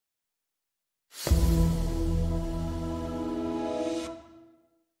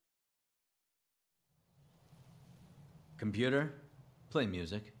Computer, play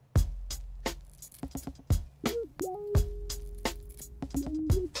music.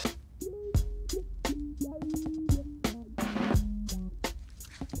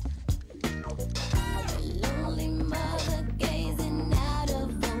 Lonely mother gazing out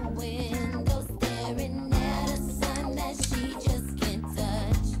of the window, staring at a sun that she just can't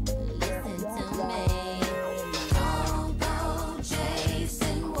touch. Listen to me. Don't go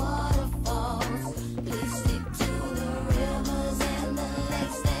chasing waterfalls. Please stick to the rivers and the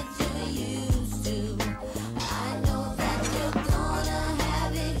lakes that you're used to. I know that you're gonna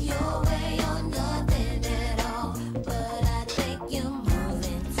have it your way or nothing at all, but I think you're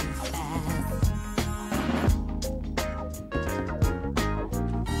moving too fast.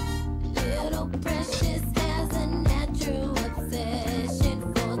 Little precious has a natural obsession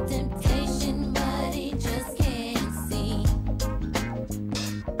for temptation, but he just can't see.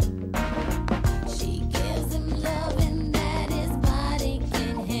 She gives him loving that his body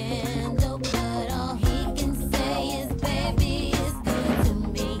can handle, but all he can say is, baby, it's good to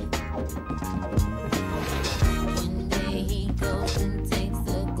me. One day he goes and takes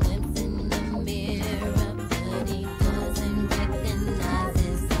a glimpse in the mirror, but he doesn't recognize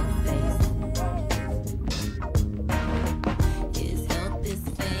his own face. His health is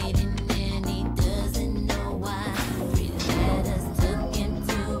fading and he doesn't know why. 3 letters took him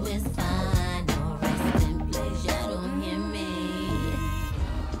to his final resting place. You don't hear me.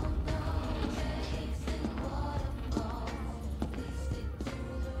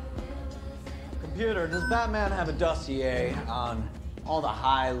 Computer, does Batman have a dossier on all the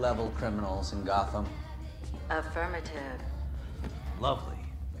high-level criminals in Gotham? Affirmative. Lovely.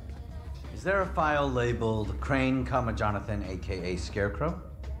 Is there a file labeled Crane, Jonathan, aka Scarecrow?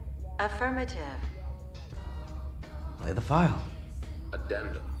 Affirmative. Play the file.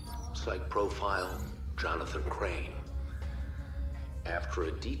 Addendum. Psych profile, Jonathan Crane. After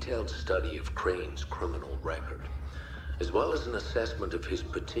a detailed study of Crane's criminal record, as well as an assessment of his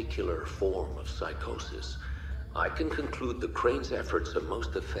particular form of psychosis, I can conclude that Crane's efforts are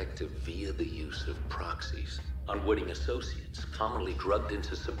most effective via the use of proxies, unwitting associates commonly drugged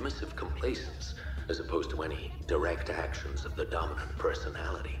into submissive complacence, as opposed to any direct actions of the dominant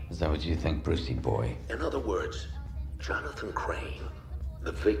personality. Is that what you think, Brucey boy? In other words, Jonathan Crane,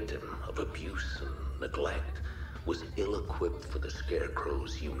 the victim of abuse and neglect, was ill-equipped for the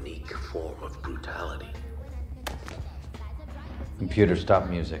Scarecrow's unique form of brutality. Computer, stop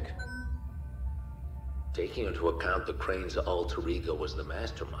music. Taking into account that Crane's alter ego was the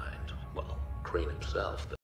mastermind, well, Crane himself,